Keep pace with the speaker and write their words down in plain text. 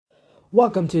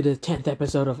Welcome to the 10th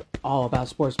episode of All About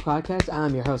Sports Podcast.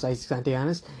 I'm your host, Isaac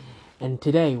Santillanes, and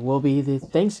today will be the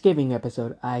Thanksgiving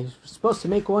episode. I was supposed to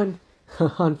make one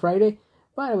on Friday,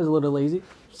 but I was a little lazy,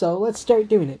 so let's start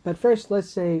doing it. But first,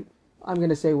 I'm going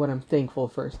to say what I'm thankful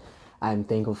first. I'm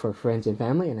thankful for friends and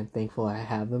family, and I'm thankful I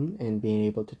have them, and being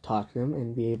able to talk to them,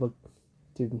 and be able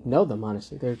to know them,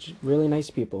 honestly. They're just really nice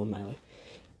people in my life.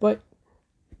 But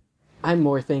I'm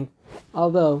more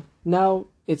although now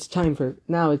it's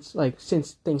like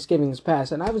since Thanksgiving has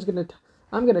passed, and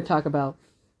I'm gonna talk about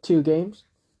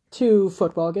two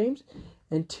football games,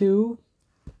 and two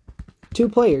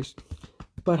players.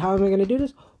 But how am I gonna do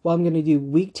this? Well, I'm gonna do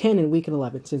week 10 and week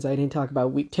 11 since I didn't talk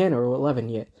about week 10 or 11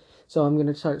 yet. So I'm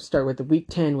gonna start with the week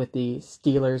 10 with the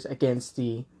Steelers against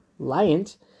the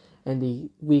Lions, and the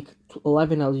week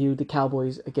 11 I'll do the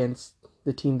Cowboys against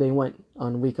the team they went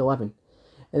on week 11.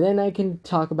 And then I can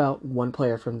talk about one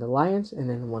player from the Lions, and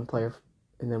then one player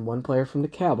from the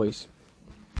Cowboys.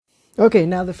 Okay,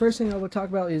 now the first thing I will talk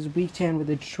about is Week 10 with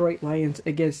the Detroit Lions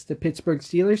against the Pittsburgh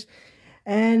Steelers,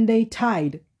 and they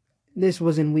tied. This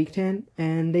was in Week 10,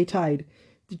 and they tied.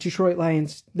 The Detroit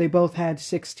Lions, they both had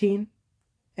 16,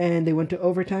 and they went to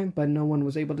overtime, but no one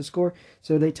was able to score,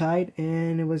 so they tied,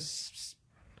 and it was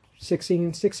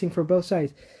 16 for both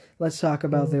sides. Let's talk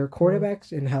about their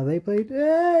quarterbacks and how they played.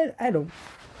 I don't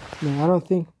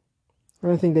think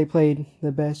they played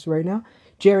the best right now.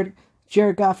 Jared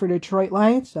Goff for Detroit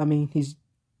Lions. I mean, he's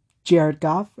Jared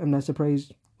Goff. I'm not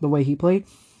surprised the way he played.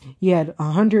 He had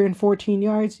 114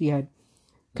 yards. He had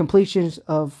completions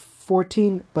of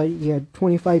 14, but he had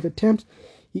 25 attempts.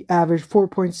 He averaged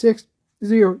 4.6,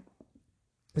 zero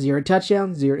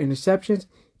touchdowns, zero interceptions.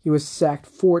 He was sacked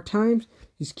 4 times.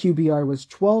 His QBR was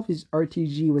 12. His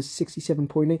RTG was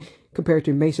 67.8 compared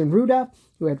to Mason Rudolph,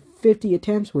 who had 50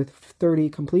 attempts with 30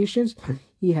 completions.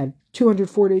 He had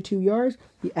 242 yards.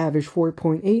 He averaged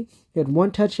 4.8. He had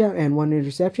 1 touchdown and 1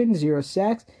 interception, 0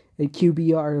 sacks, a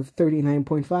QBR of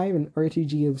 39.5, and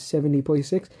RTG of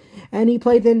 70.6. And he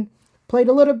played a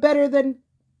little better than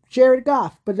Jared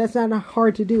Goff, but that's not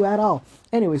hard to do at all.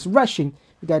 Anyways, rushing.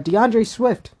 We got DeAndre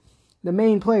Swift, the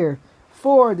main player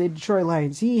for the Detroit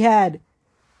Lions. He had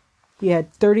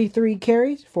 33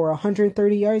 carries for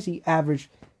 130 yards. He averaged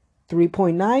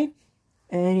 3.9,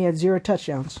 and he had 0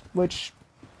 touchdowns, which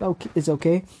is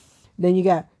okay. Then you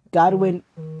got Godwin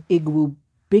Igwabike.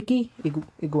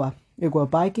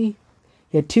 He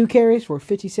had 2 carries for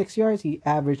 56 yards. He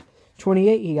averaged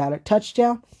 28. He got a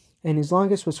touchdown, and his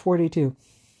longest was 42.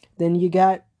 Then you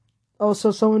got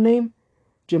also someone named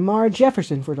Jamar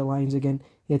Jefferson for the Lions again.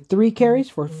 He had 3 carries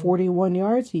for 41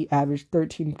 yards. He averaged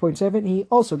 13.7. He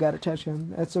also got a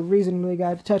touchdown. That's the reason they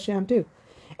got a touchdown too.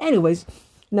 Anyways,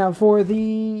 now for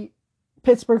the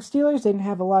Pittsburgh Steelers, they didn't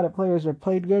have a lot of players that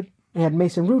played good. They had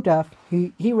Mason Rudolph.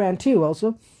 He ran 2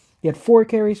 also. He had 4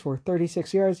 carries for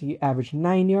 36 yards. He averaged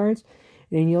 9 yards.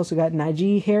 And then you also got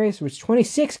Najee Harris, which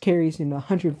 26 carries and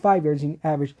 105 yards. He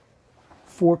averaged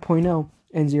 4.0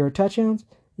 and 0 touchdowns.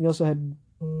 You also had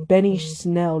Benny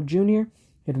Snell Jr.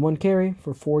 He had 1 carry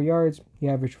for 4 yards. He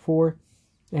averaged 4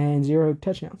 and 0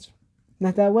 touchdowns.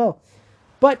 Not that well.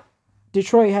 But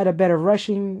Detroit had a better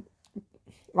rushing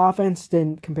offense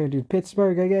than compared to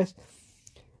Pittsburgh, I guess.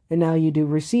 And now you do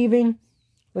receiving.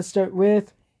 Let's start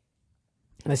with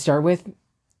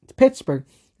Pittsburgh.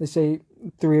 Let's say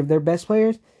 3 of their best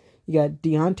players. You got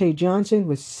Deontay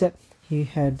Johnson he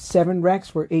had 7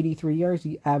 recs for 83 yards.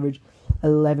 He averaged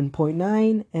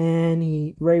 11.9,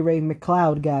 and Ray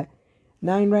McLeod got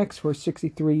 9 recs for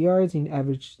 63 yards. He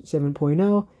averaged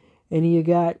 7.0, and you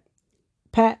got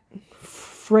Pat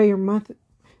Freiermuth.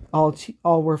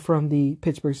 All were from the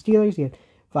Pittsburgh Steelers. He had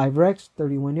 5 recs,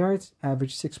 31 yards,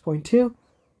 averaged 6.2,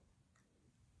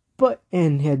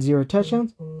 and he had 0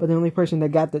 touchdowns. But the only person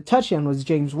that got the touchdown was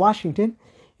James Washington,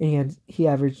 and he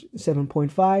averaged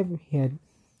 7.5. He had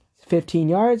 15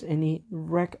 yards and a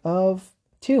rec of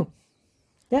 2.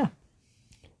 Yeah.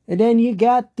 And then you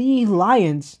got the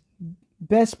Lions.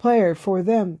 Best player for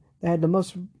them that had the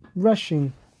most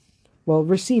receiving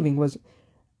was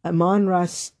Amon-Ra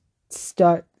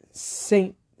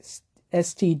St.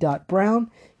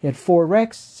 Brown. He had 4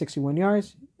 recs, 61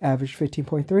 yards, averaged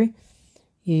 15.3.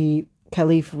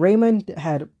 Khalif Raymond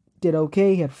did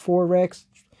okay. He had 4 recs,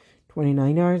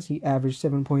 29 yards. He averaged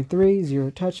 7.3,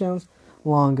 0 touchdowns,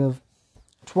 long of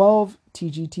 12,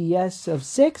 TGTS of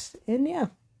 6, and yeah,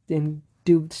 didn't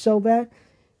do so bad.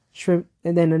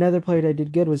 And then another player that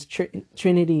did good was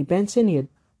Trinity Benson. He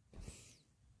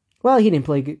didn't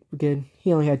play good.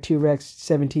 He only had 2 recs,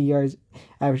 70 yards,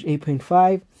 averaged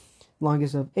 8.5,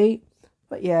 longest of 8.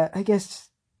 But yeah, I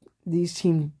guess these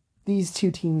 2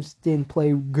 teams didn't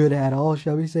play good at all,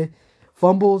 shall we say.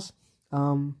 fumbles.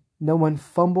 No one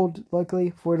fumbled,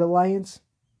 luckily, for the Lions,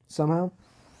 somehow.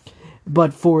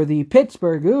 But for the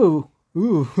Pittsburgh,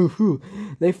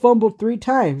 they fumbled 3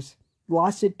 times,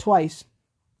 lost it twice.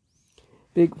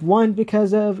 One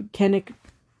because of Kenneth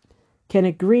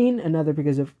Green, another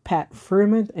because of Pat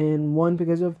Freiermuth, and one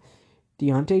because of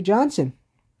Deontay Johnson.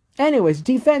 Anyways,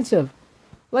 defensive.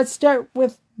 Let's start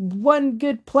with one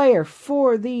good player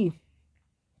for the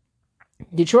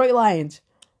Detroit Lions.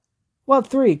 Well,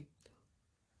 3.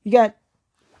 You got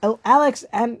Alex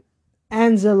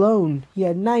Anzalone. He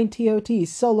had 9 TOTs,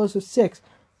 solos of 6.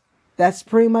 That's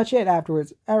pretty much it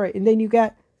afterwards. All right, and then you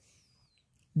got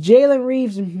Jalen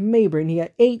Reeves-Maybin. He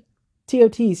had 8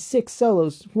 TOTs, 6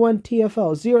 solos, 1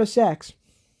 TFL, 0 sacks.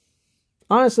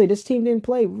 Honestly, this team didn't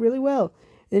play really well.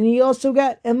 And you also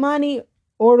got Imani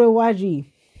Oruwajiri.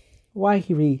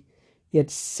 He had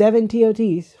 7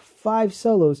 TOTs, 5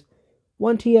 solos,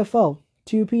 1 TFL,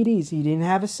 2 PDs. He didn't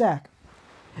have a sack.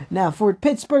 Now, for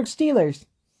Pittsburgh Steelers,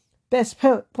 best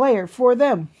player for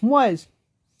them was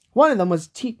one of them was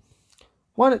TJ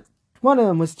Watt.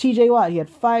 He had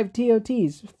 5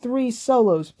 TOTs, 3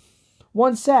 solos,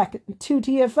 1 sack, 2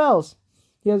 TFLs.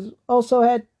 He also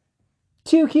had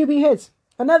 2 QB hits.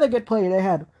 Another good player they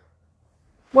had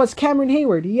was Cameron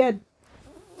Hayward. He had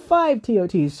 5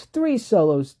 TOTs, 3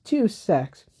 solos, 2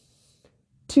 sacks,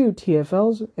 2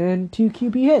 TFLs, and 2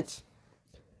 QB hits.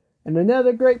 And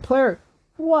another great player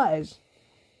was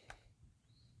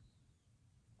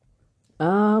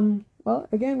well,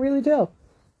 I can't really tell.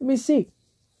 Let me see.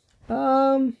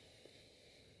 I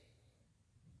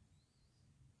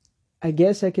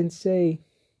guess I can say,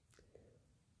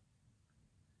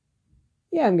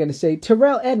 yeah, I'm going to say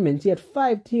Terrell Edmonds. He had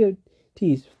 5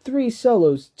 TOTs, 3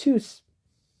 solos, 2.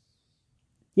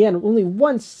 He had only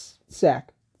 1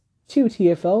 sack, 2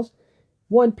 TFLs,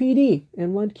 1 PD,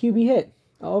 and 1 QB hit.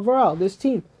 Overall, this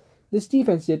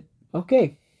defense did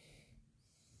okay.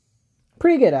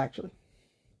 Pretty good, actually.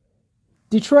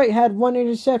 Detroit had 1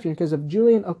 interception because of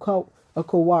Julian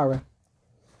Okwara.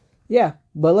 Yeah,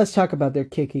 but let's talk about their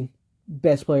kicking.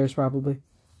 Best players, probably.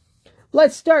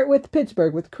 Let's start with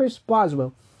Pittsburgh with Chris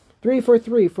Boswell. 3 for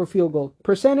 3 for field goal.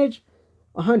 Percentage,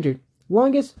 100.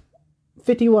 Longest,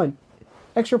 51.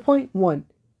 Extra point, 1.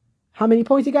 How many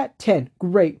points he got? 10.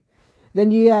 Great.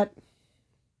 Then you got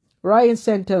Ryan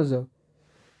Santoso.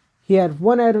 He had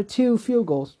 1 out of 2 field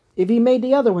goals. If he made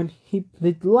the other one,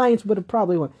 the Lions would have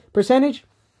probably won. Percentage,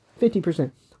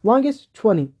 50%. Longest,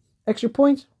 20. Extra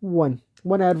points, 1.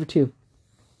 1 out of 2.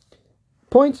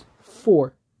 Points,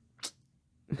 4.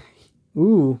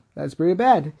 Ooh, that's pretty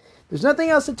bad. There's nothing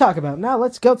else to talk about. Now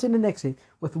let's go to the next game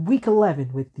with Week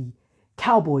 11 with the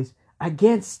Cowboys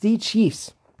against the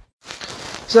Chiefs.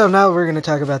 So now we're going to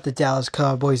talk about the Dallas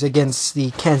Cowboys against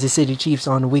the Kansas City Chiefs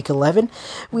on Week 11.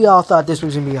 We all thought this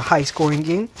was going to be a high-scoring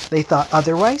game. They thought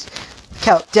otherwise.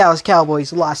 Dallas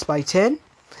Cowboys lost by 10.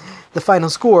 The final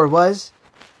score was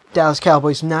Dallas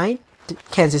Cowboys 9,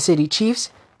 Kansas City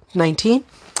Chiefs 19.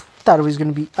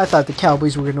 I thought the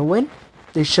Cowboys were going to win.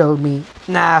 They showed me,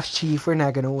 nah, Chief, we're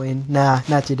not going to win. Nah,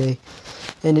 not today.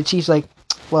 And the Chiefs like,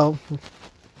 well,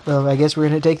 I guess we're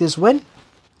going to take this win.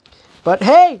 But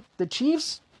hey, the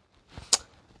Chiefs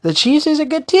is a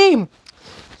good team.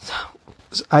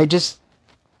 I just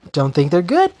don't think they're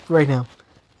good right now.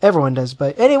 Everyone does.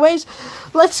 But anyways,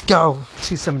 let's go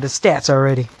to some of the stats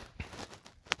already.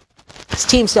 It's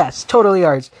team stats, total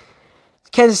yards.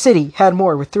 Kansas City had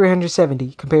more with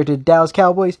 370 compared to Dallas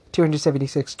Cowboys,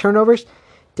 276 turnovers.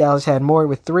 Dallas had more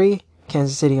with 3.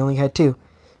 Kansas City only had 2.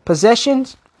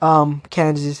 Possessions,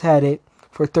 Kansas had it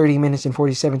for 30 minutes and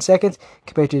 47 seconds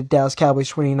compared to the Dallas Cowboys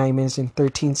 29 minutes and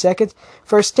 13 seconds.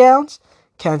 First downs,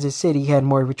 Kansas City had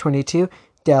more with 22.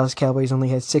 Dallas Cowboys only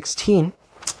had 16.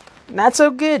 Not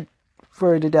so good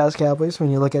for the Dallas Cowboys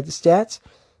when you look at the stats.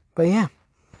 But yeah.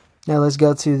 Now let's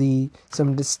go to some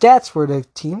of the stats for the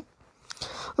team.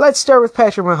 Let's start with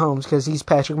Patrick Mahomes because he's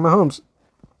Patrick Mahomes.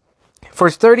 For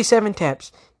 37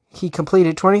 attempts, he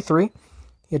completed 23.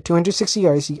 He had 260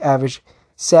 yards. He averaged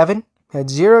 7. Had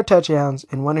 0 touchdowns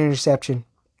and 1 interception.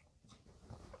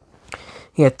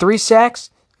 He had 3 sacks,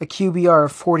 a QBR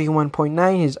of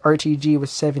 41.9. His RTG was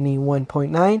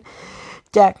 71.9.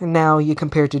 Now you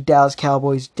compare to Dallas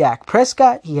Cowboys' Dak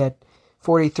Prescott. He had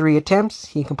 43 attempts.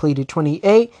 He completed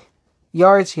 28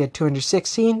 yards. He had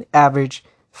 216. Average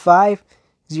 5.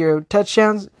 0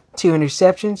 touchdowns, 2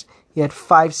 interceptions. He had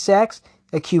 5 sacks,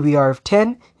 a QBR of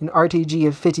 10, an RTG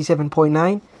of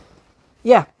 57.9.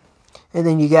 Yeah. And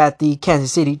then you got the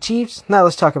Kansas City Chiefs. Now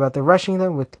let's talk about the rushing,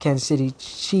 though, with the Kansas City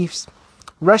Chiefs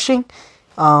rushing.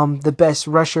 The best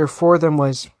rusher for them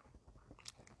was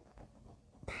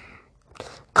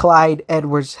Clyde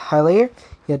Edwards-Helaire.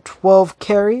 He had 12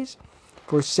 carries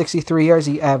for 63 yards.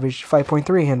 He averaged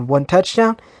 5.3 and one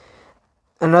touchdown.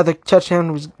 Another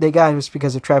touchdown they got was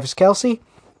because of Travis Kelce.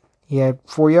 He had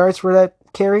 4 yards for that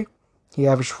carry. He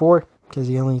averaged 4 because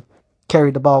he only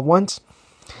carried the ball once.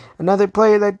 Another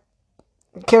player that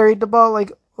carried the ball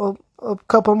like a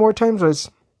couple more times was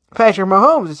Patrick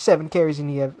Mahomes with 7 carries and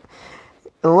he had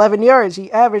 11 yards.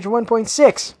 He averaged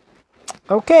 1.6.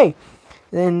 Okay.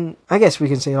 Then I guess we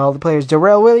can say all the players.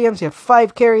 Darrell Williams, he had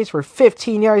 5 carries for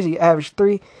 15 yards. He averaged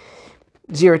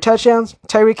 0 touchdowns.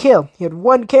 Tyreek Hill, he had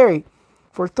 1 carry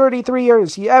for 33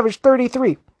 yards. He averaged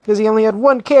 33 because he only had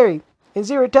 1 carry and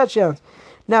 0 touchdowns.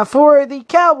 Now for the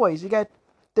Cowboys, you got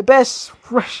the best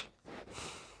rush.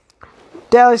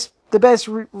 Dallas, the best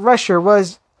rusher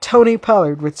was Tony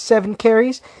Pollard with 7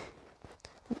 carries.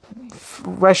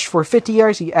 Rushed for 50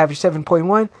 yards. He averaged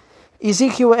 7.1.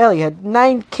 Ezekiel Elliott had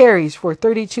 9 carries for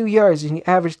 32 yards and he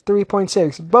averaged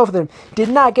 3.6. Both of them did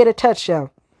not get a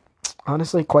touchdown.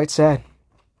 Honestly, quite sad.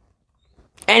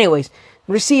 Anyways,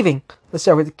 receiving. Let's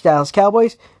start with the Dallas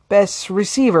Cowboys. Best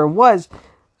receiver was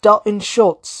Dalton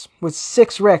Schultz with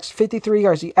 6 recs, 53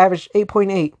 yards. He averaged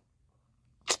 8.8.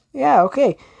 Yeah,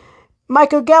 okay.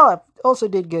 Michael Gallup also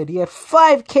did good. He had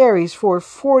 5 carries for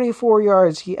 44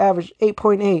 yards. He averaged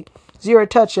 8.8. 0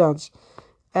 touchdowns.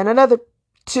 And another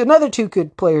 2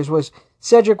 good players was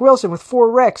Cedric Wilson with 4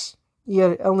 recs. He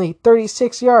had only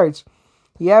 36 yards.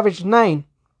 He averaged 9.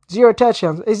 0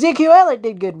 touchdowns. Ezekiel Elliott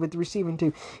did good with receiving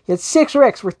too. He had 6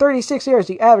 recs for 36 yards.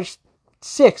 He averaged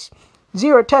 6.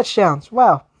 0 touchdowns.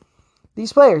 Wow.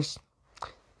 These players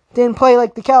didn't play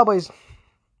like the Cowboys.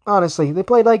 Honestly, they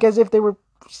played like as if they were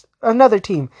another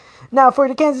team. Now for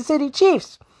the Kansas City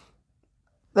Chiefs.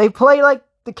 They play like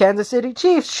the Kansas City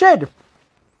Chiefs should.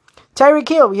 Tyreek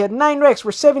Hill, he had 9 recs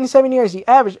for 77 yards. He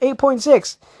averaged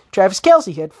 8.6. Travis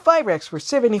Kelce, he had 5 recs for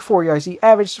 74 yards. He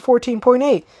averaged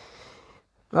 14.8.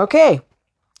 Okay.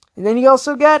 And then you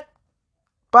also got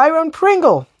Byron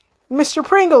Pringle. Mr.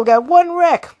 Pringle got 1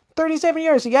 rec, 37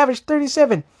 yards. He averaged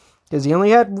 37 because he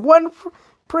only had 1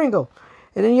 Pringle.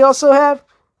 And then you also have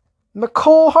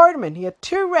McCole Hardman. He had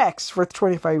 2 recs for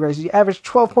 25 yards. He averaged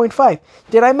 12.5.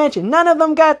 Did I mention none of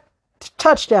them got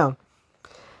touchdown?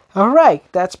 Alright,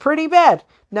 that's pretty bad.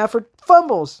 Now for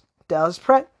fumbles, Dallas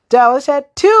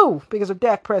had 2 because of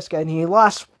Dak Prescott, and he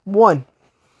lost 1.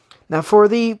 Now for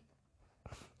the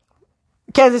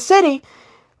Kansas City,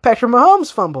 Patrick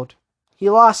Mahomes fumbled. He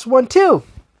lost 1 too.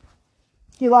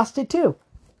 He lost it too.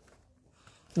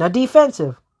 Now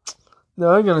defensive. No,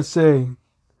 I ain't gonna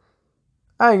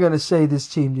say this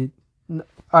team did.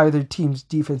 Either team's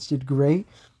defense did great,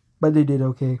 but they did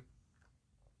okay.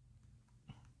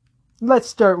 Let's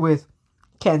start with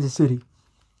Kansas City.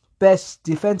 Best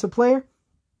defensive player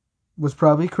was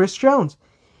probably Chris Jones.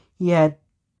 He had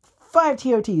 5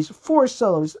 TOTs, 4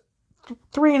 solos,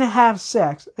 3.5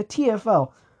 sacks, a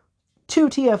TFL, 2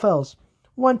 TFLs,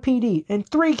 1 PD, and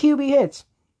 3 QB hits.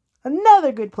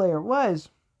 Another good player was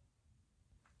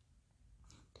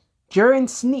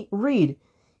Jaron Reed.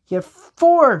 He had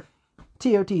 4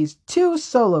 TOTs, 2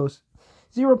 solos,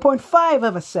 0.5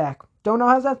 of a sack. Don't know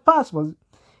how that's possible.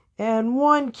 And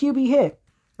 1 QB hit.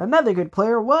 Another good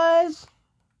player was...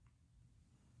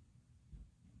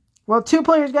 Well, 2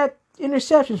 players got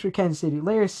interceptions for Kansas City.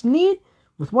 Larry Sneed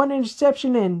with 1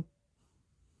 interception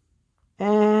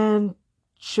and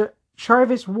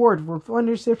Charvis Ward with 1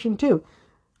 interception too.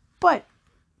 But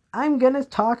I'm going to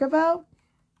talk about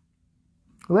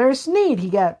Larry Sneed.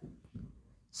 He got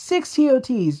 6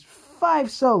 TOTs, 5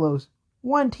 solos,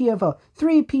 1 TFL,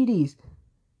 3 PDs.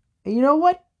 And you know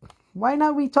what? Why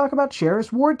not we talk about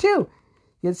Charvis Ward too?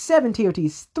 He had 7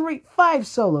 TOTs, 5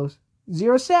 solos,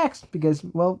 0 sacks because,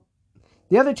 well,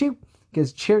 the other 2,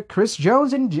 because Chris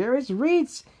Jones and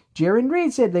Jaron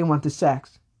Reed said they want the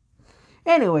sacks.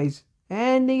 Anyways,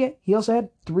 and he also had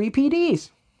 3 PDs.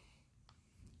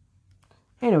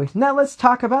 Anyways, now let's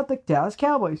talk about the Dallas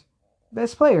Cowboys.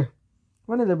 Best player.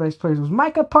 One of their best players was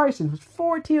Micah Parsons with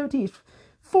 4 TOTs,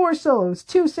 4 solos,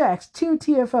 2 sacks, 2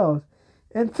 TFLs,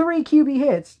 and 3 QB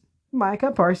hits.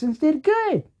 Micah Parsons did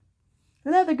good.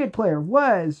 Another good player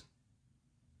was...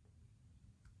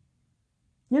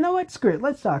 You know what? Screw it.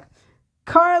 Let's talk.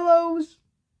 Carlos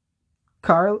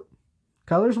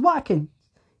Watkins.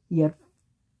 He had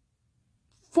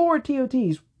 4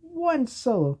 TOTs, 1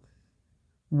 solo,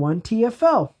 1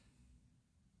 TFL.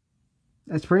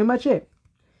 That's pretty much it.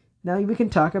 Now we can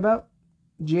talk about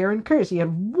Jaron Curse. He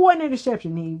had 1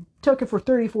 interception. He took it for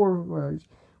 34 yards.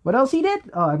 What else he did?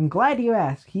 Oh, I'm glad you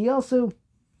asked. He also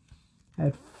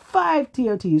had 5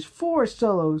 TOTs, 4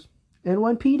 solos, and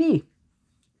 1 PD.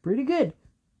 Pretty good.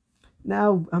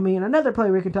 Now, another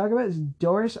player we can talk about is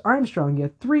Doris Armstrong. He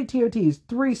had 3 TOTs,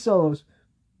 3 solos,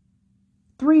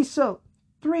 3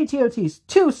 TOTs,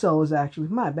 2 solos actually,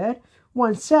 my bad,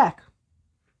 1 sack.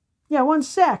 Yeah, 1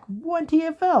 sack, 1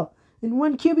 TFL, and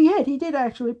 1 QB hit. He did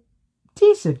actually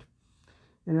decent.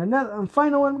 And another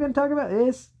final one I'm going to talk about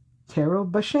is Terrell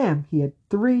Basham. He had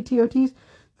 3 TOTs,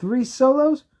 3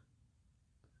 solos,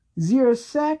 0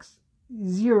 sacks,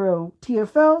 0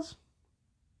 TFLs,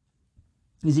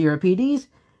 0 PDs,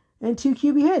 and 2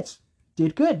 QB hits.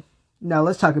 Did good. Now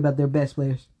let's talk about their best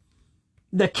players.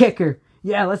 The kicker.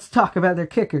 Yeah, let's talk about their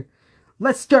kicker.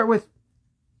 Let's start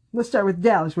with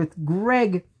Dallas with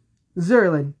Greg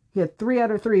Zerlin. He had 3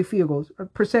 out of 3 field goals, a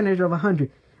percentage of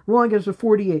 100. Rolling games of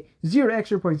 48, 0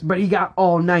 extra points, but he got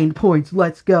all 9 points.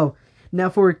 Let's go. Now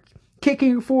for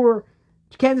kicking for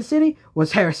Kansas City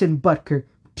was Harrison Butker.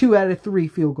 2 out of 3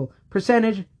 field goal.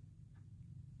 Percentage,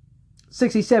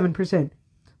 67%.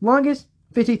 Longest,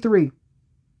 53.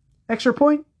 Extra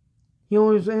point, he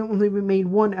only made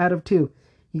 1 out of 2.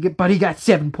 But he got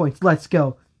 7 points. Let's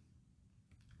go.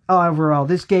 Overall,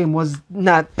 this game was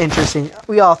not interesting.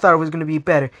 We all thought it was going to be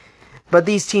better. But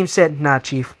these teams said, nah,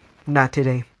 Chief. Not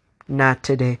today. Not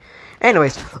today.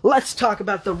 Anyways, let's talk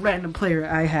about the random player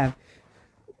I have.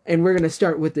 And we're going to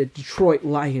start with the Detroit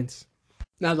Lions.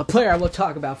 Now, the player I will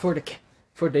talk about for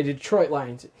the Detroit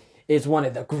Lions is one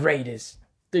of the greatest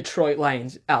Detroit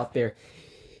Lions out there.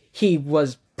 He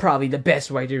was probably the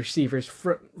best wide receivers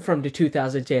from the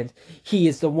 2010s. He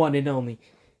is the one and only.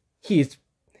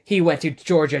 He went to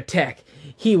Georgia Tech.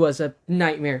 He was a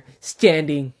nightmare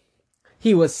standing.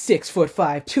 He was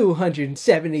 6'5",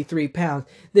 273 pounds.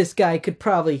 This guy could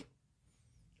probably,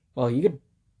 he could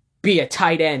be a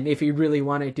tight end if he really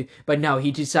wanted to. But no,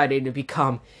 he decided to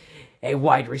become a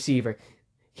wide receiver.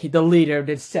 The leader of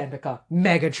the Decepticon,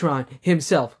 Megatron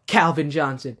himself, Calvin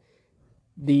Johnson,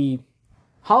 the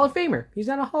Hall of Famer. He's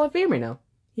not a Hall of Famer now.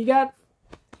 He got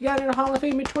in a Hall of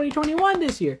Fame in 2021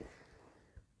 this year.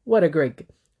 What a great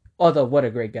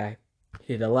guy.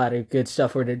 He did a lot of good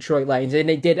stuff for the Detroit Lions, and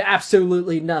they did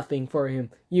absolutely nothing for him.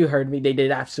 You heard me. They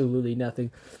did absolutely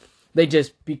nothing. They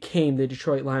just became the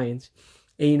Detroit Lions.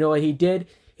 And you know what he did?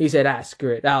 He said,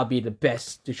 screw it. I'll be the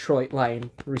best Detroit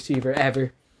Lion receiver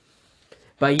ever.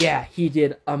 But yeah, he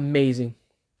did amazing.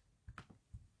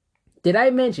 Did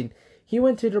I mention he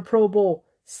went to the Pro Bowl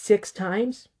 6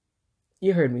 times?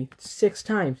 You heard me. 6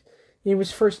 times. He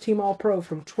was first team All-Pro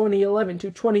from 2011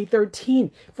 to 2013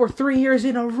 for 3 years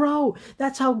in a row.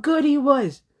 That's how good he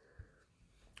was.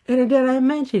 And did I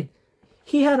mention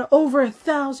he had over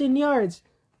 1,000 yards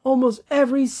almost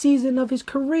every season of his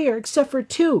career except for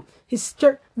 2. His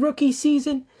rookie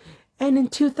season and in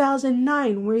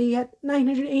 2009 where he had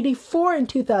 984 in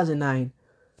 2009.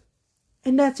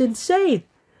 And that's insane.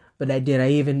 But I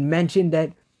even mention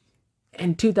that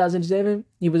in 2007,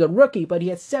 he was a rookie, but he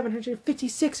had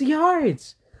 756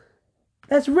 yards.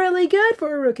 That's really good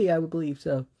for a rookie, I would believe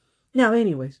so. Now,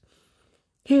 anyways,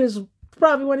 he was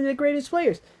probably one of the greatest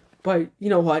players. But you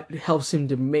know what helps him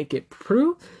to make it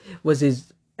true was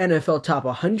his NFL top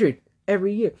 100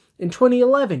 every year. In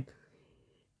 2011,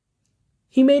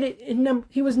 he made it.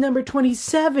 He was number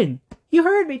 27. You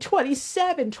heard me,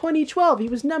 27. 2012, he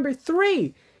was number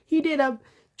 3. He did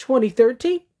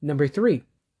 2013, number 3.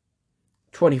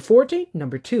 2014,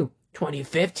 number 2.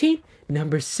 2015,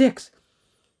 number 6.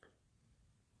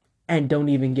 And don't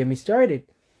even get me started.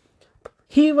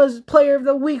 He was player of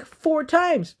the week 4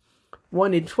 times.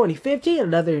 One in 2015,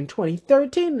 another in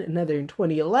 2013, another in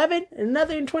 2011, and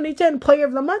another in 2010. Player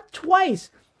of the month twice.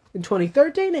 In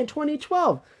 2013 and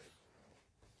 2012.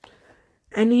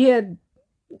 And he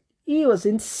was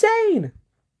insane.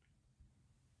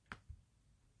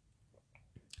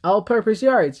 All-purpose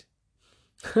yards.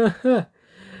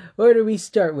 Where do we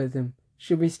start with him?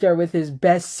 Should we start with his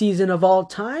best season of all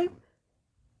time?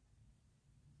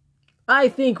 I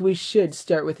think we should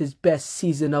start with his best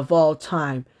season of all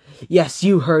time. Yes,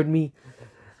 you heard me.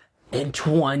 In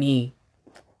 20.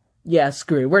 Yeah,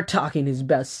 screw it. We're talking his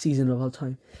best season of all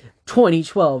time.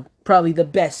 2012. Probably the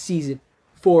best season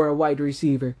for a wide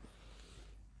receiver.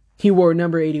 He wore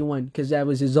number 81 because that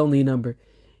was his only number.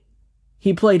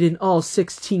 He played in all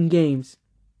 16 games.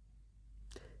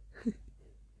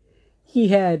 He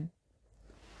had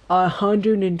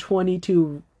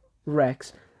 122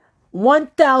 wrecks.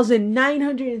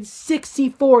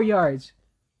 1,964 yards.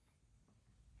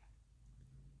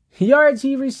 Yards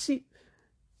he received.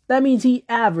 That means he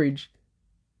averaged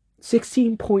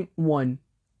 16.1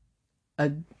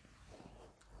 a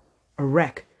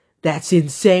wreck. That's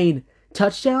insane.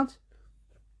 Touchdowns?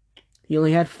 He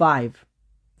only had 5.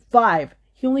 5.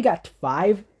 He only got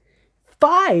 5?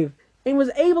 5! and was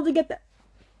able to get that.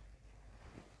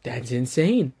 That's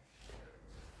insane.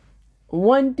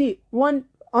 One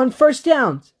on first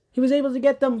downs, he was able to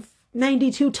get them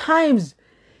 92 times.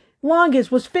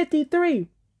 Longest was 53.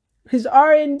 His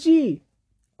R/G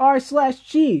was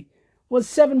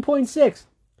 7.6.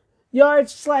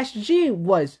 Yards/G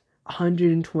was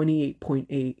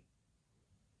 128.8.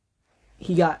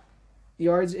 He got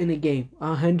yards in a game,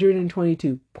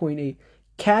 122.8.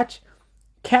 Catch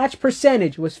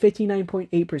percentage was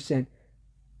 59.8%.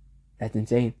 That's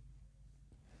insane.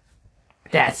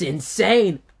 That's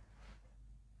insane.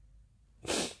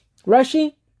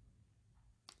 Rushing,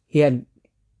 he had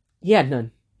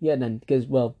none. He had none because,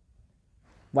 well,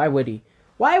 why would he?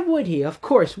 Why would he? Of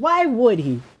course, why would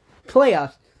he?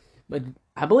 Playoffs. But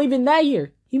I believe in that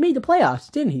year, he made the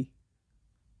playoffs, didn't he?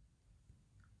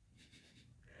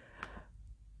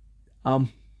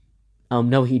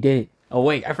 No, he didn't. Oh,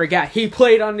 wait, I forgot. He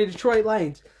played on the Detroit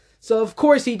Lions. So, of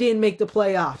course, he didn't make the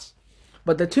playoffs.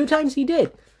 But the 2 times he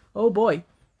did. Oh, boy.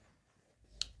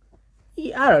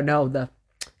 I don't know.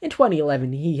 In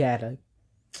 2011,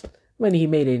 when he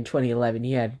made it in 2011,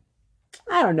 he had,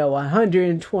 I don't know,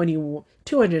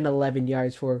 211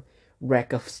 yards for a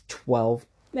rec of 12.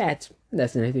 That's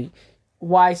nothing.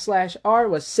 Y/R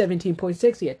was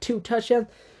 17.6. He had 2 touchdowns.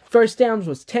 First downs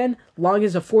was 10.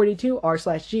 Longest of 42.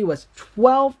 R/G was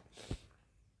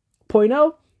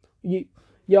 12.0.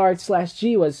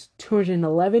 Yard/G was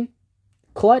 211.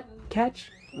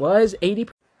 Catch was 80.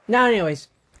 Now, anyways,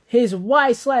 his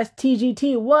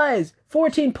Y/TGT was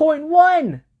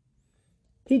 14.1.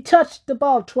 He touched the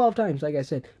ball 12 times, like I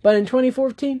said. But in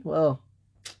 2014, well,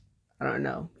 I don't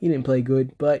know. He didn't play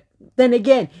good. But then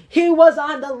again, he was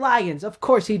on the Lions. Of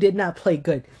course, he did not play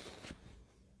good.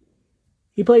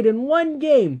 He played in one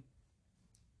game.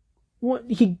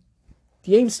 The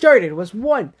game started was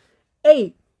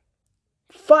 1-8.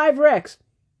 5 recs.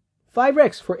 5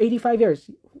 recs for 85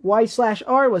 yards.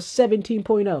 Y/R was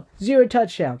 17.0. 0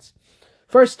 touchdowns.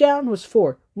 First down was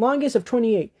 4. Longest of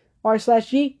 28.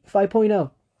 R/G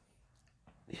 5.0.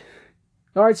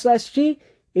 Yard/G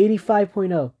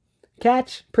 85.0.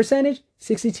 Catch percentage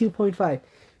 62.5.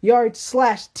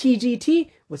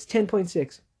 Yard/TGT was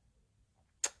 10.6.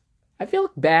 I feel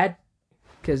bad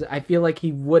because I feel like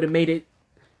he would have made it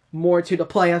more to the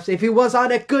playoffs if he was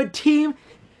on a good team.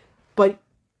 But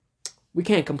we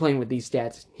can't complain with these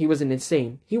stats. He was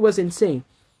insane.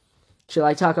 Shall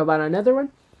I talk about another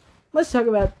one? Let's talk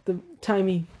about the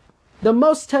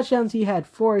most touchdowns he had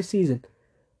for a season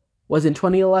was in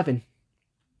 2011.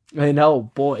 And oh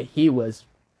boy, he was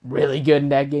really good in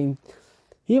that game.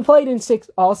 He played in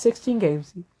all 16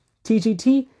 games.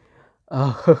 TGT,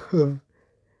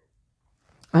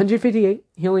 158.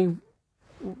 He only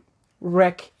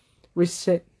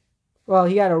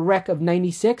he got a rec of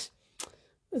 96.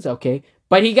 That's okay.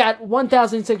 But he got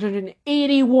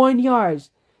 1,681 yards.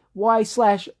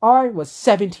 Y/R was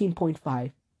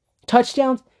 17.5.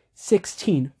 Touchdowns,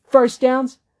 16. First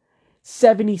downs,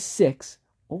 76.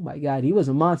 Oh my God, he was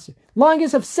a monster.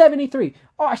 Longest of 73.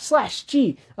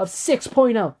 R/G of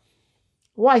 6.0.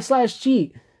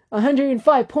 Y/G,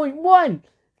 105.1.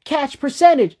 Catch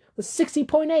percentage was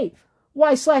 60.8.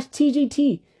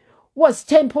 Y/TGT was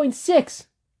 10.6.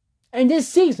 And this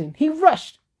season, he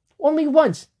rushed only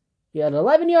once. He had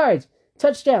 11 yards.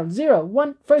 Touchdown, 0.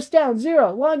 1 first down,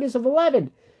 0. Longest of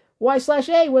 11.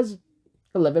 Y/A was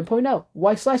 11.0.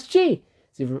 Y/G,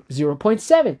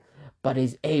 0.7. But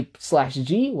his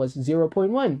A/G was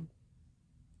 0.1.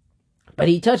 But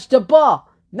he touched the ball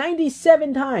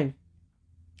 97 times.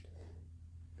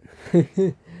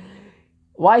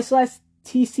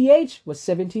 Y/TCH was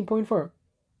 17.4.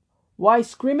 Y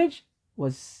scrimmage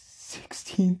was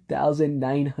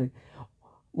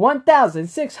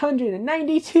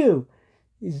 1,692.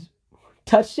 His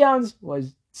touchdowns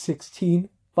was 16.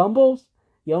 Fumbles,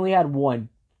 he only had 1.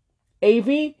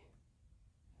 AV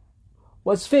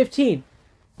was 15.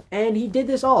 And he did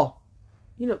this all.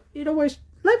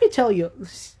 Let me tell you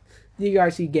the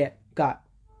yards he got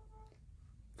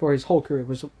for his whole career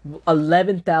was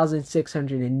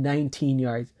 11,619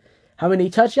 yards. How many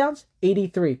touchdowns?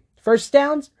 83. First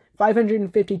downs,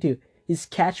 552. His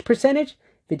catch percentage,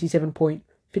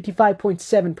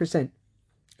 55.7%.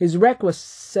 His rec was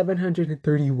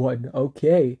 731.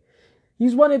 Okay.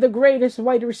 He's one of the greatest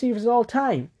wide receivers of all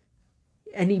time.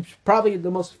 And he's probably the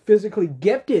most physically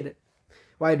gifted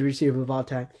wide receiver of all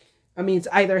time. I mean, it's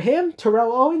either him,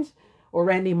 Terrell Owens, or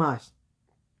Randy Moss.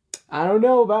 I don't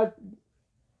know about...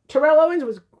 Terrell Owens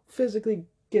was physically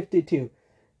gifted too.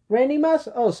 Randy Moss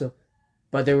also.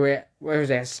 But they were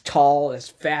as tall, as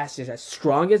fast, as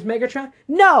strong as Megatron?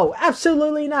 No,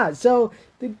 absolutely not. So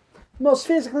most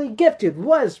physically gifted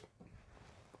was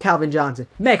Calvin Johnson,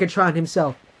 Megatron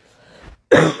himself.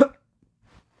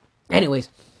 Anyways,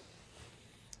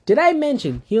 did I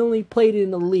mention he only played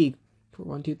in the league for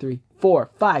 1, 2, 3, 4,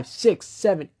 5, 6,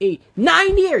 7, 8,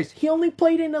 9 years? He only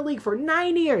played in the league for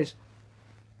 9 years.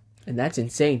 And that's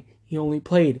insane. He only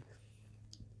played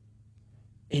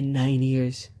in 9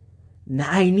 years.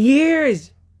 9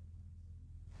 years!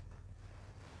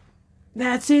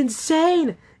 That's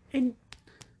insane! And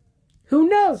who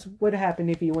knows what happened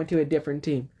if he went to a different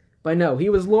team. But no, he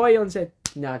was loyal and said,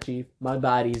 "Nah, Chief, my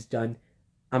body's done.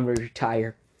 I'm going to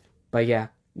retire." But yeah,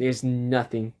 there's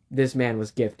nothing. This man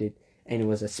was gifted, and he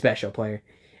was a special player.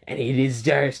 And he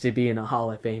deserves to be in the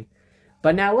Hall of Fame.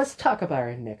 But now let's talk about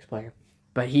our next player.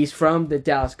 But he's from the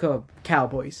Dallas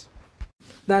Cowboys.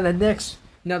 Now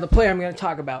the player I'm going to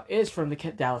talk about is from the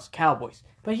Dallas Cowboys.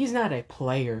 But he's not a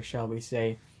player, shall we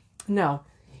say. No,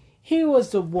 he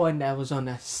was the one that was on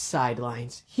the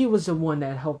sidelines. He was the one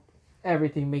that helped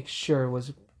everything make sure it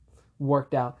was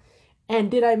worked out. And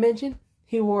did I mention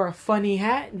he wore a funny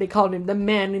hat? They called him the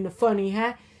man in the funny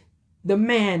hat. The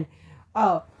man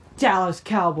of Dallas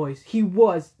Cowboys. He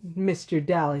was Mr.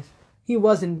 Dallas. He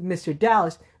wasn't Mr.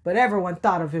 Dallas, but everyone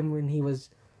thought of him when he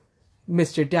was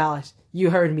Mr. Dallas.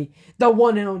 You heard me. The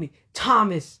one and only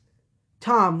Tom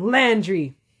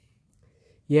Landry.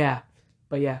 Yeah,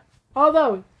 but yeah.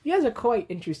 Although, he has a quite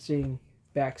interesting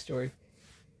backstory.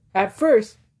 At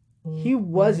first, he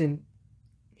was a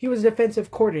defensive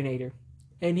coordinator.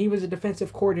 And he was a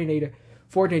defensive coordinator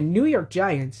for the New York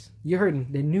Giants. You heard me,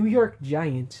 the New York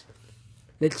Giants.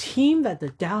 The team that the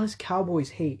Dallas Cowboys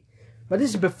hate. But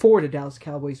this is before the Dallas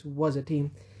Cowboys was a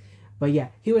team. But yeah,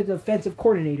 he was a defensive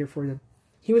coordinator for them.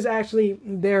 He was actually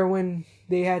there when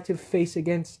they had to face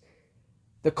against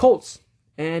the Colts.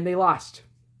 And they lost.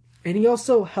 And he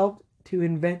also helped to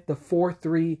invent the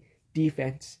 4-3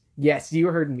 defense. Yes, you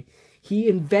heard me. He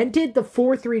invented the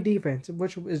 4-3 defense,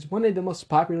 which is one of the most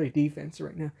popular defense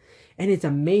right now. And it's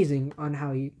amazing on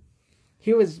how he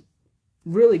was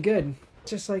really good.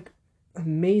 Just like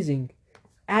amazing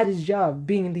at his job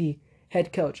being the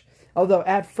head coach. Although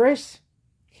at first,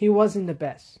 he wasn't the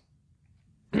best.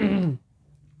 The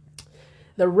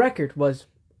record was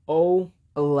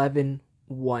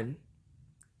 0-11-1.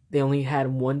 They only had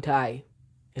one tie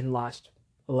and lost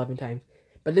 11 times.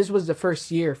 But this was the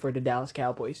first year for the Dallas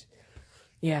Cowboys.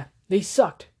 Yeah, they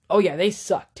sucked. Oh yeah, they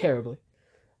sucked terribly.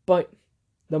 But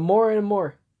the more and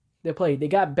more they played, they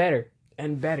got better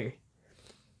and better.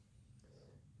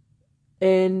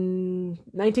 In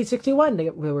 1961, they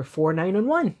were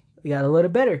 4-9-1. They got a little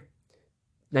better.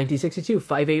 1962,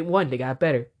 5-8-1. They got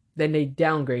better. Then they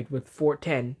downgrade with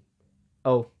 4-10.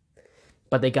 Oh,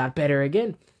 but they got better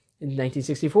again. In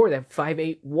 1964, they had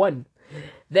 5-8-1.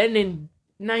 Then in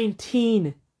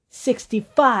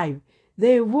 1965,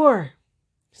 they were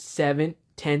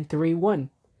 7-10-3-1.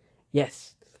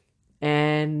 Yes.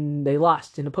 And they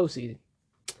lost in the postseason.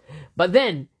 But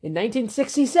then, in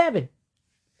 1967,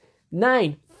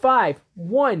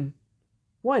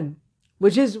 9-5-1-1,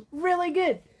 which is really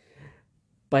good.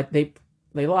 But they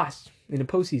lost in the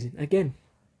postseason again.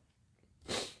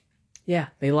 Yeah,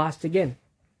 they lost again.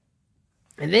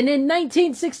 And then in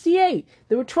 1968,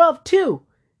 they were 12-2.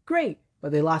 Great.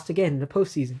 But they lost again in the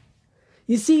postseason.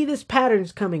 You see this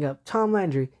pattern's coming up. Tom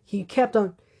Landry, he kept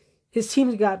on. His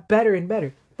teams got better and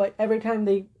better. But every time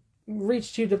they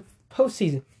reached to the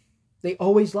postseason, they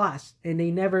always lost. And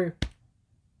they never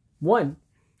won.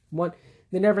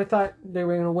 They never thought they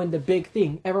were going to win the big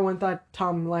thing. Everyone thought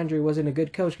Tom Landry wasn't a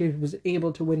good coach because he was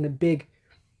able to win the big,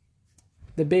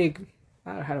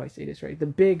 how do I say this right? The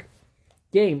big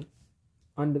game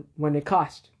when it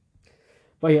cost.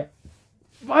 But yeah.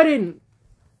 But in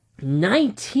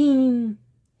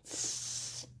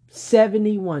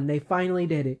 1971, they finally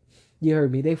did it. You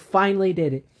heard me. They finally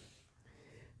did it.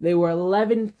 They were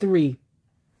 11-3.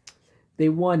 They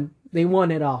won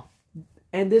it all.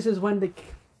 And this is when the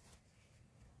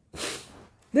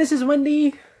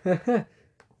the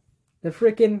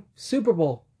freaking Super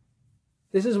Bowl.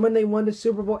 This is when they won the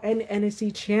Super Bowl and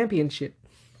NFC Championship.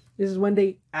 This is when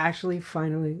they actually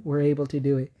finally were able to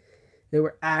do it. They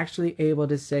were actually able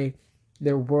to say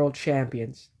they're world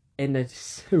champions in the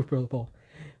Super Bowl,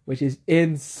 which is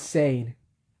insane.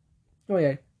 Oh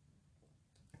yeah.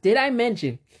 Did I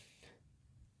mention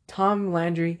Tom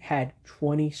Landry had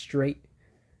 20 straight?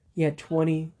 He had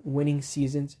 20 winning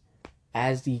seasons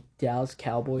as the Dallas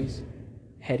Cowboys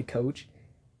head coach.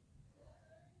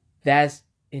 That's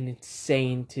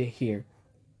insane to hear.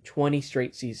 20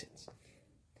 straight seasons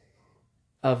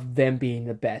of them being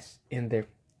the best in their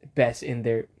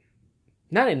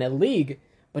not in the league,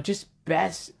 but just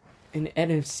best in the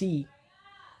NFC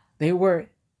They were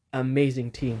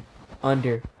amazing team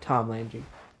under Tom Landry.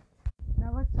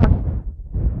 Now let's talk about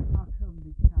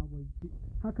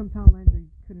how come Tom Landry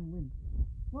couldn't win?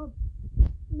 Well,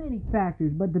 many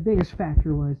factors, but the biggest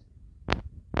factor was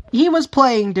he was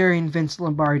playing during Vince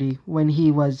Lombardi when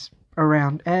he was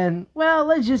around. And, well,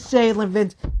 let's just say when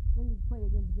you play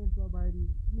against Vince Lombardi,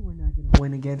 you were not going to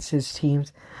win against his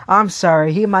teams. I'm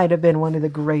sorry, he might have been one of the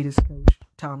greatest coaches,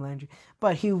 Tom Landry,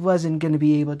 but he wasn't going to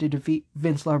be able to defeat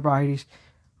Vince Lombardi's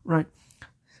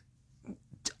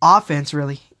offense,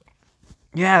 really.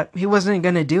 Yeah, he wasn't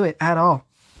going to do it at all.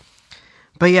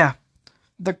 But yeah,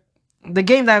 the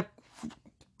game that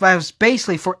was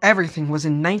basically for everything was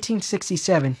in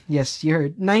 1967. Yes, you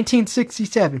heard,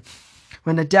 1967,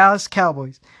 when the Dallas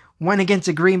Cowboys went against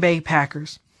the Green Bay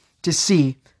Packers to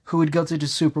see who would go to the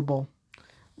Super Bowl.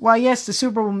 While yes, the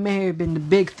Super Bowl may have been the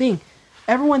big thing,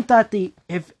 everyone thought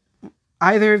if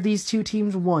either of these two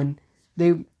teams won,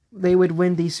 they would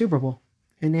win the Super Bowl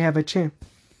and they have a chance.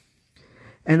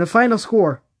 And the final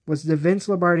score was the Vince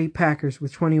Lombardi Packers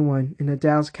with 21 and the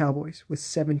Dallas Cowboys with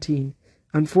 17.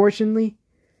 Unfortunately,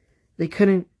 they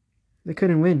couldn't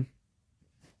win.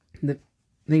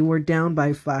 They were down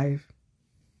by 5.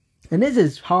 And this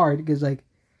is hard because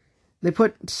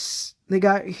they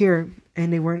got here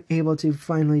and they weren't able to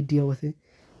finally deal with it.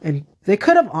 And they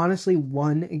could have honestly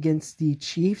won against the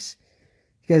Chiefs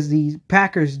because the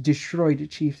Packers destroyed the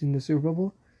Chiefs in the Super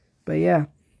Bowl. But yeah,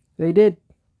 they did.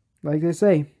 Like they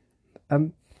said,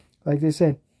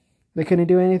 they couldn't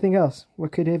do anything else.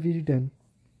 What could have you done?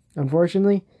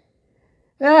 Unfortunately.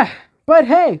 But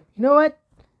hey, you know what?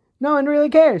 No one really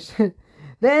cares.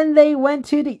 Then they went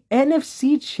to the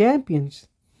NFC Champions.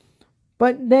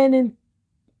 But then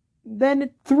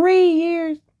 3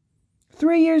 years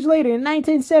later, in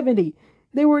 1970,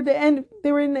 they were in the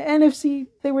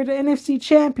NFC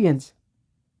Champions.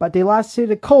 But they lost to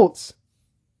the Colts.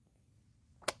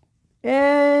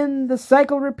 And the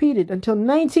cycle repeated until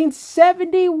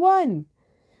 1971,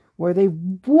 where they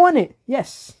won it.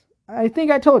 Yes, I think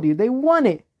I told you, they won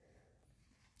it.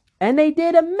 And they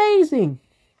did amazing.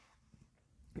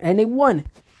 And they won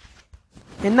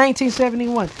in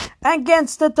 1971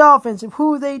 against the Dolphins,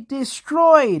 who they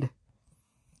destroyed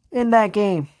in that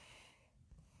game.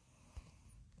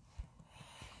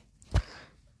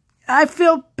 I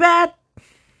feel bad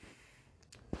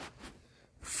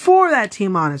for that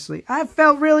team, honestly. I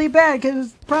felt really bad because it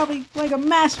was probably like a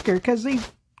massacre because the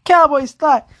Cowboys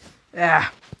thought,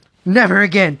 never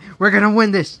again. We're going to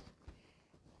win this.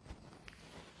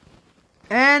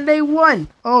 And they won.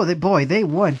 Oh, they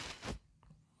won.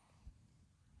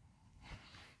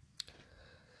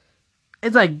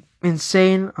 It's like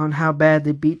insane on how bad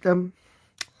they beat them.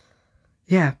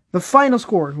 Yeah, the final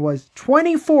score was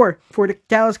 24 for the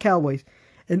Dallas Cowboys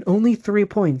and only 3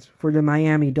 points for the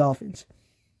Miami Dolphins.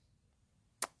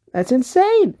 That's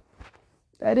insane.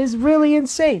 That is really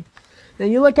insane.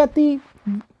 Then you look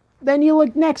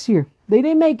next year. They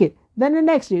didn't make it. Then the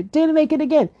next year, didn't make it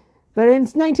again. But in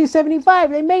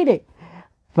 1975, they made it.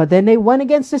 But then they won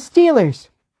against the Steelers.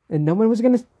 And no one was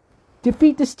going to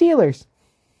defeat the Steelers.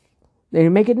 They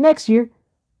didn't make it next year.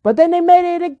 But then they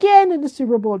made it again in the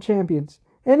Super Bowl champions.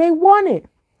 And they won it.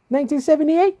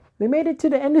 1978, they made it to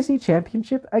the NFC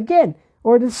Championship again.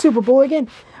 Or the Super Bowl again.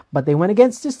 But they went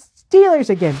against the Steelers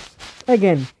again.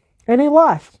 And they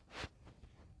lost.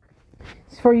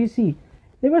 So you see,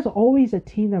 there was always a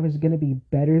team that was going to be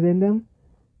better than them.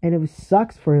 And it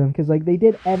sucks for them because they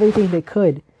did everything they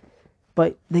could.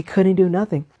 But they couldn't do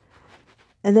nothing.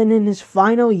 And then in his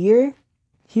final year,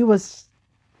 he was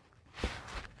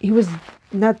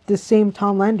not the same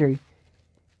Tom Landry.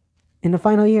 In the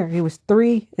final year, he was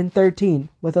 3-13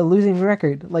 with a losing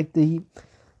record,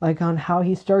 like on how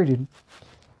he started.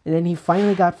 And then he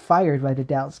finally got fired by the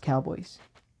Dallas Cowboys.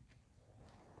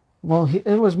 Well,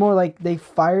 it was more like they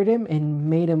fired him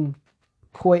and made him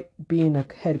quit being a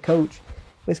head coach.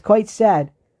 It was quite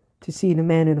sad to see the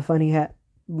man in a funny hat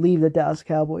leave the Dallas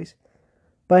Cowboys.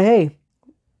 But hey,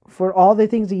 for all the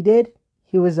things he did,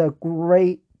 he was a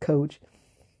great coach.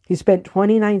 He spent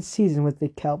 29 seasons with the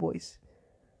Cowboys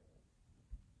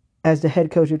as the head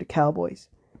coach of the Cowboys.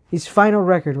 His final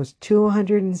record was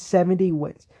 270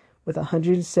 wins with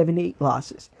 178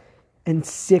 losses and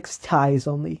 6 ties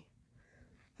only.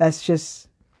 That's just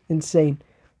insane.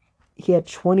 He had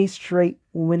 20 straight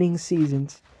winning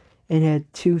seasons and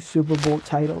had 2 Super Bowl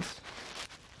titles.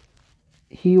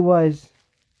 He was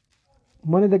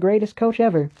one of the greatest coach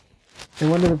ever and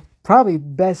one of the probably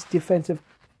best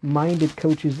defensive-minded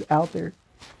coaches out there.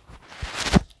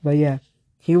 But yeah,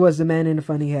 he was the man in the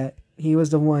funny hat. He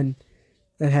was the one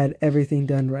that had everything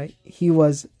done right. He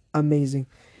was amazing.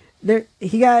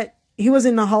 He got He was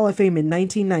in the Hall of Fame in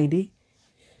 1990,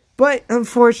 but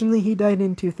unfortunately he died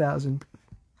in 2000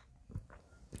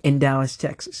 in Dallas,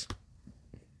 Texas,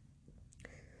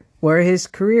 where his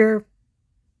career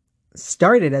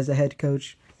started as a head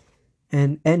coach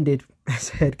and ended as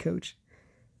a head coach.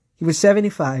 He was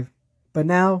 75, but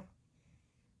now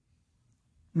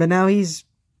he's,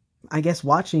 I guess,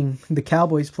 watching the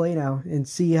Cowboys play now and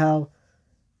see how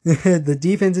the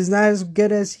defense is not as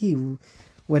good as he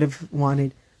would have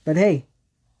wanted. But hey,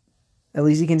 at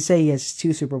least he can say he has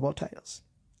 2 Super Bowl titles.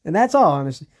 And that's all,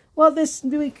 honestly. Well, this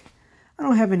week, I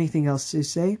don't have anything else to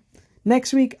say.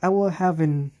 Next week, I will have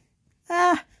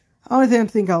I don't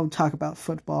think I'll talk about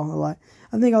football a lot.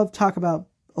 I think I'll talk about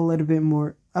a little bit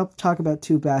more. I'll talk about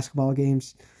 2 basketball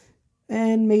games.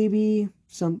 And maybe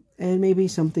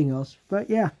something else. But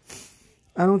yeah,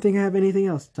 I don't think I have anything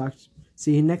else to talk.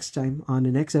 See you next time on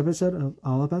the next episode of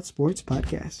All About Sports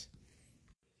Podcast.